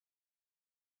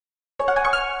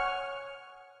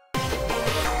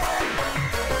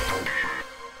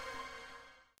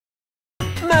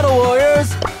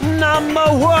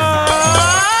#1!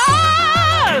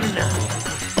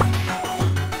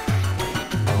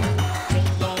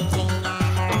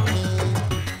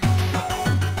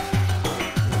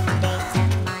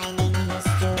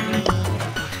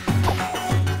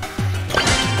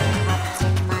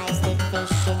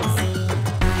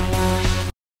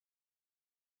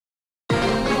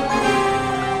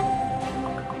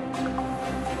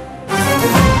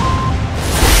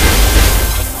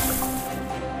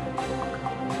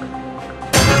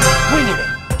 Winging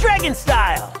it, dragon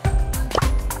style!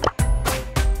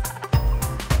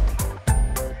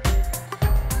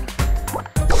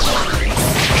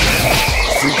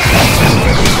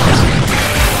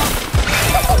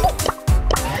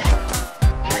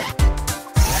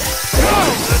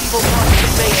 Evil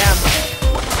monster mayhem!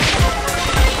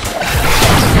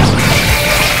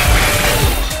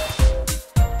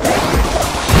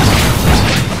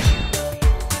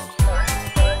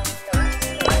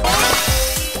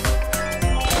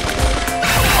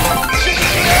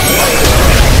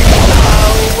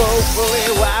 Woefully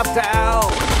wiped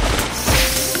out.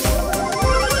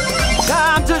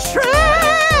 Time to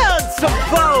shred some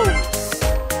bones.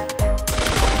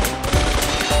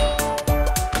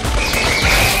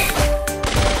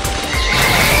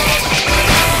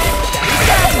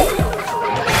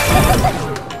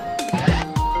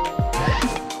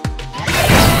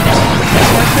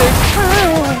 Epic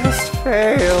terrorist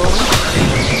fail.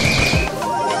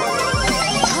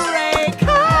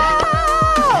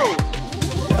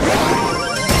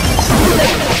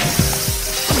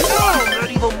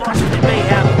 Evil monster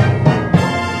mayhem.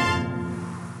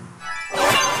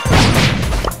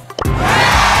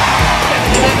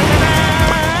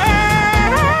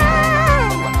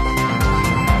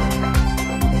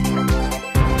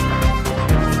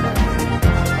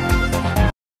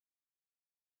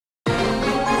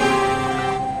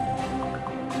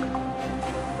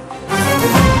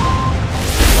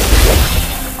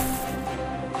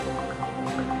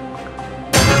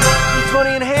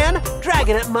 D20 in hand,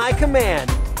 dragon at my command.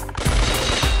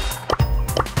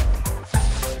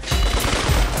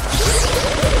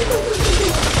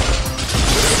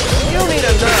 You need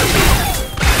a nurse.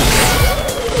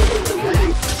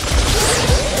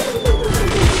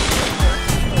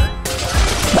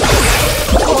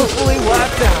 Hopefully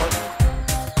wiped out.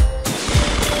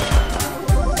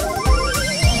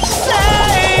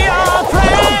 Say your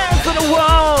prayers for the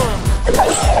world.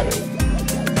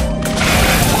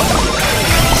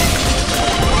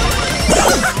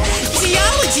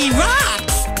 Geology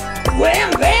rocks! Wham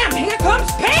bam! Here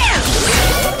comes Pam!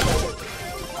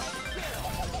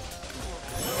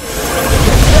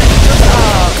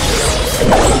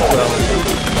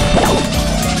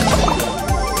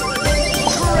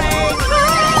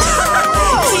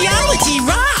 Geology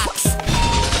rocks!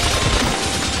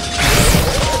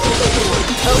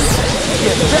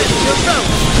 Get ready to go.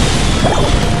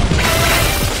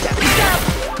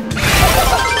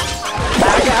 I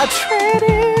got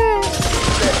traded.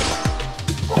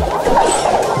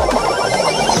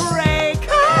 Break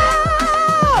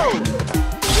out!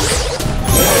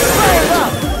 Fire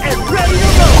up and ready to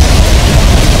go.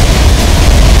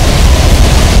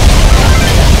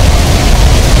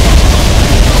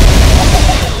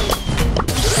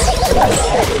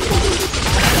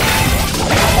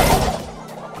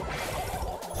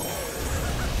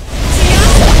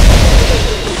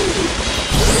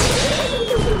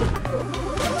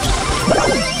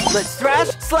 Let's thrash,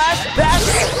 slash, bash,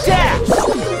 and dash!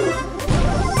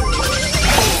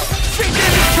 Seek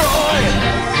and destroy!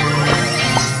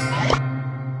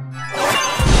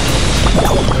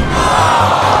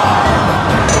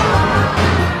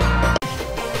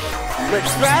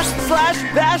 Let's thrash, slash,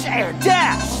 bash, and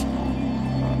dash!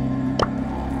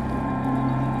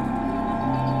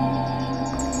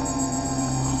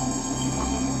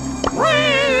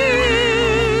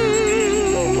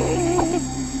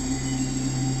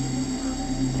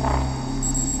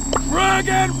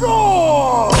 Dragon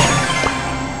roar!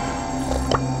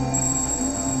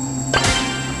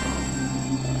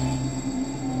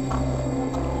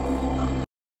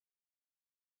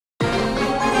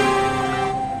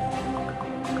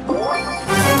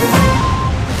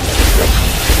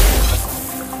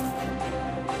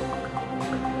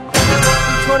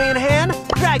 D20 in hand,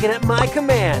 dragon at my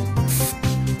command.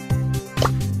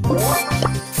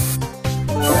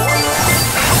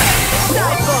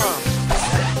 Dive bomb!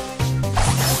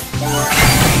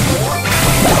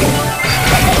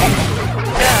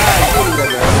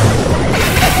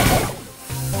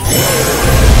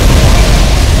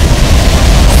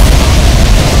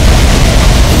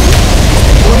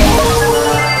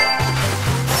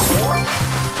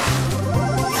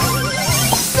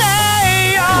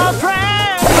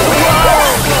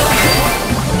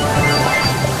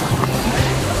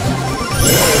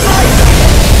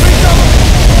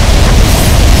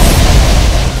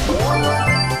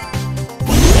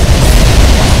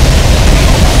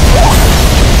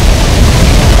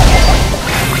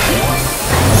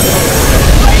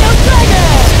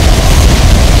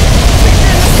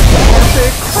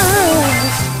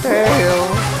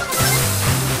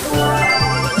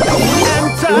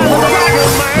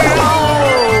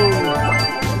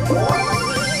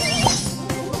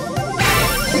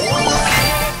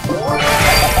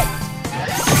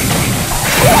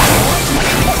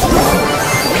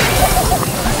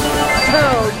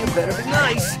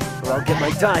 I'll get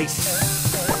my dice.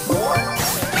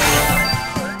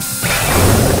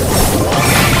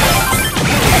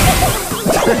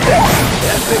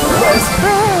 Epic quest.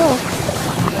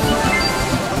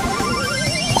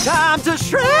 Time to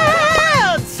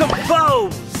shred some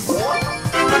foes!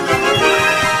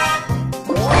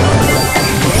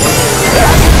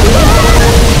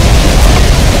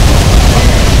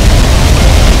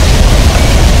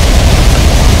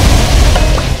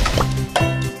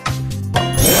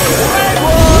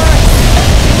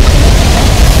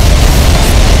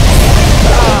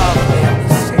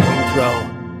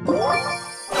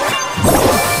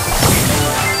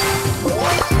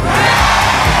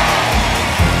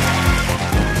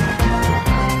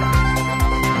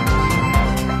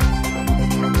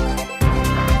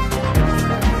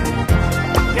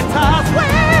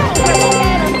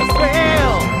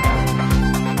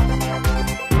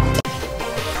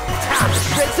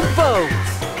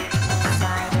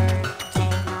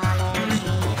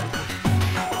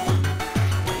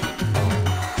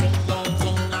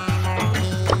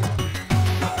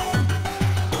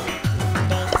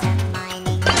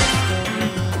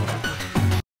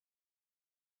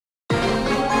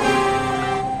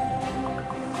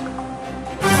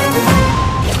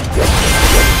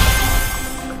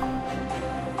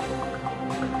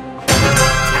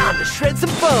 Shred some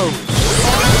foes!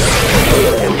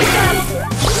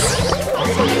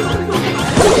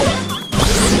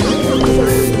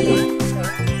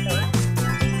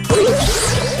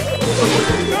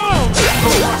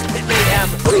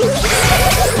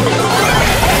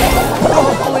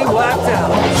 Hopefully wiped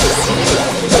out.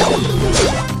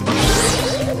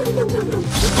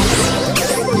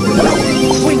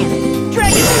 Wing it!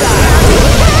 Dragon style!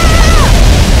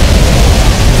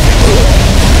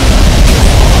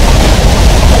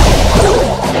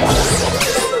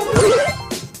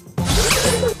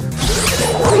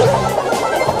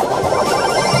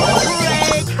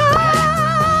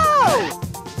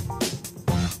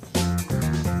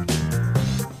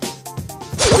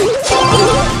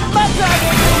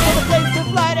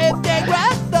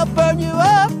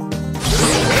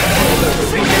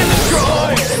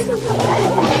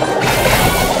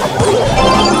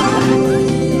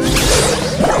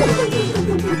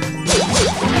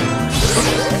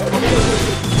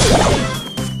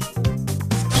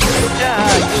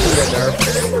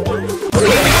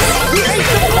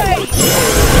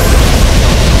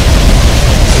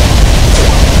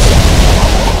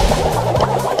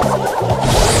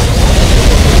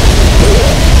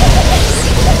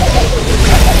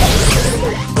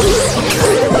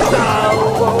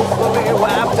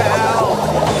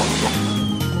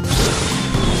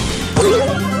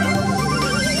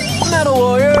 Metal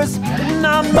Warriors,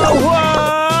 number one!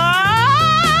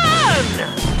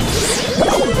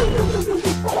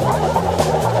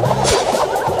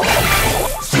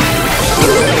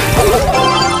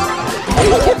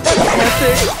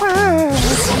 Epic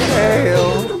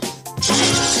fail.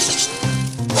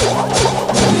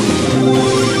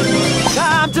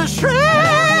 Time to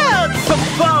shred some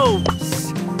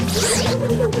foes!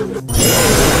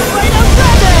 Right up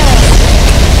there!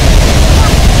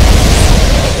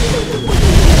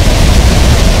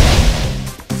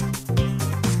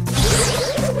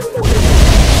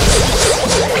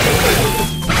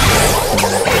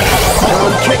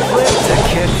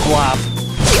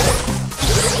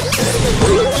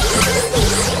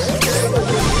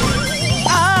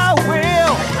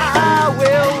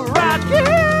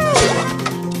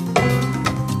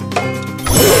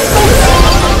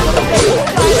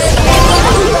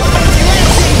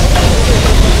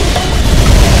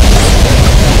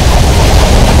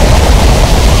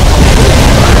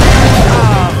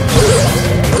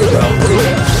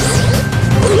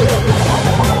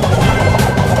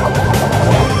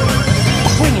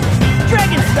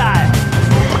 Dragon style!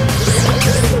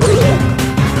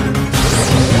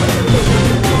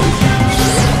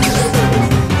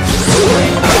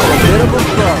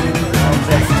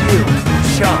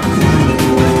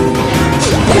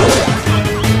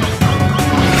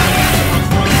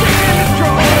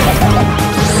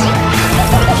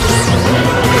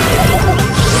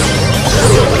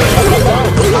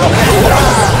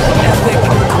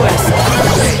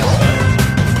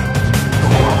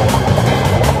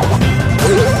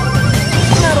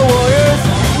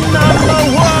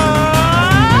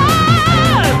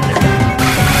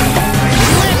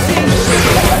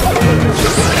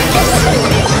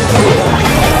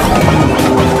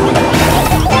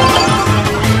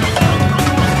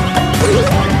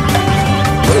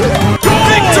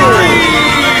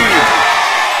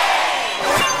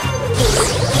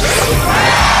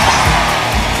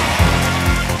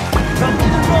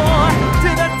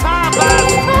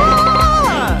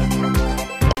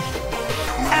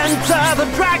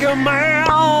 Mega Man!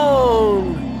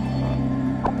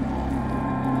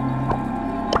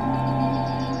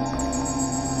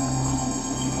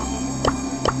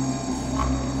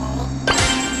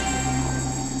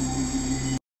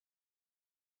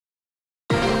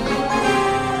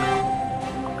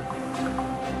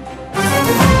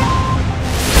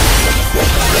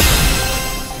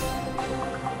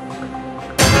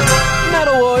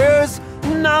 Metal Warriors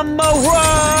number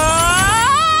 1!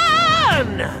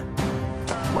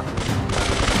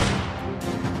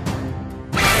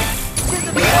 This is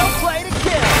a play to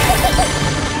kill!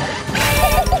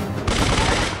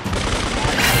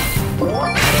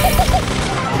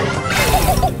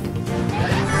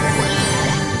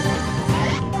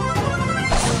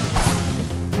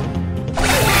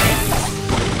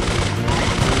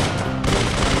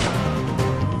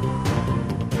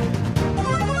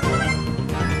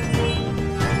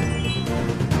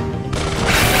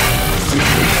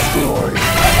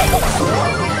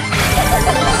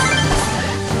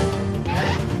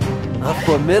 A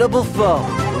formidable foe.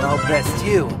 I'll best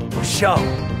you for show.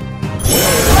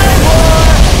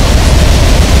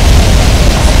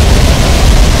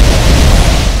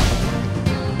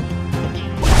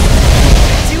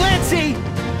 Lancy!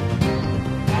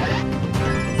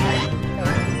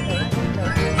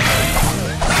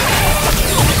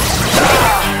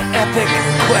 Epic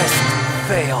quest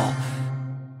fail.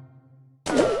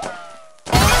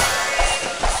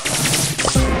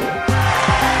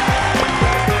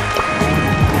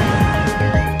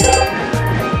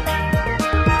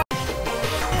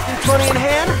 D20 in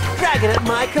hand, dragon at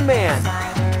my command.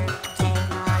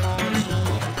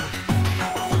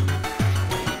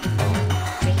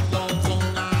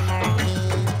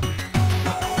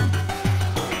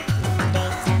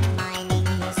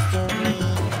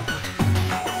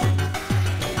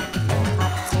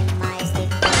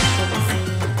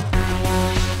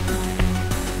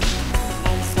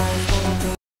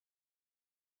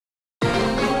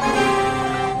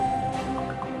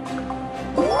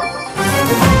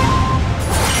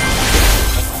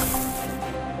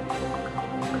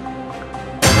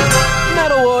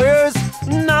 Metal Warriors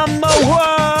number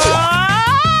 1!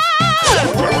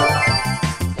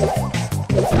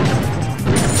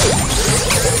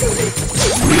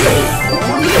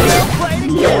 Play to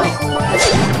kill!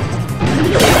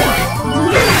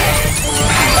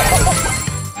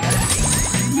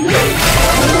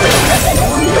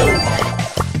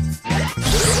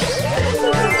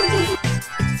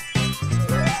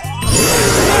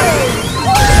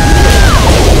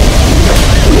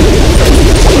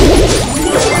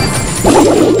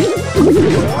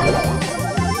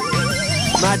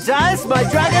 My dice, my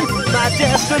dragon, my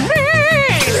destiny!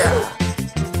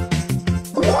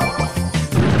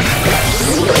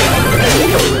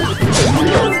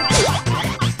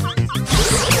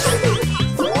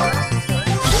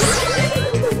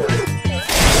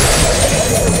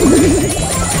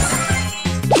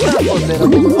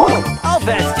 I'll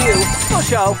best you for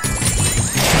show.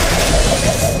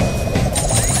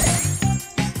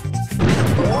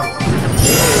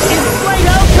 Inflate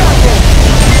out dragon!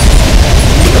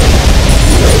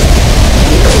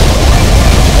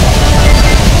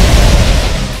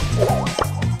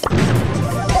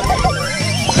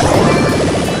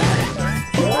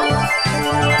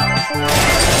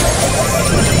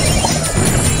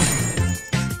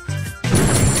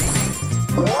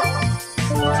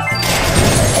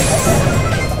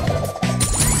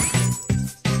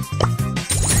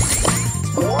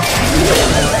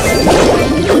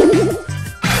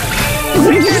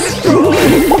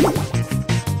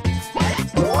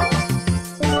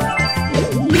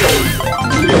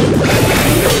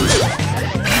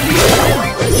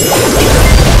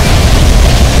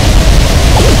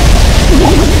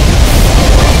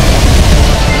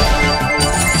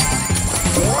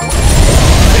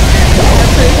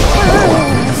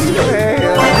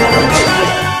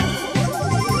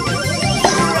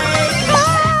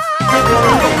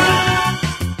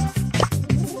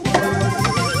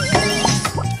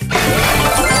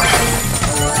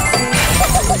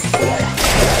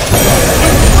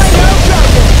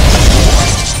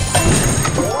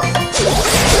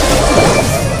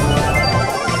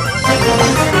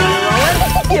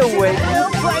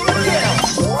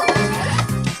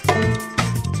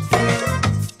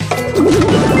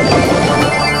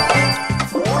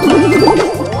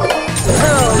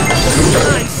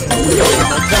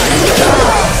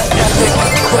 Epic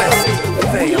quest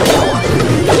fail.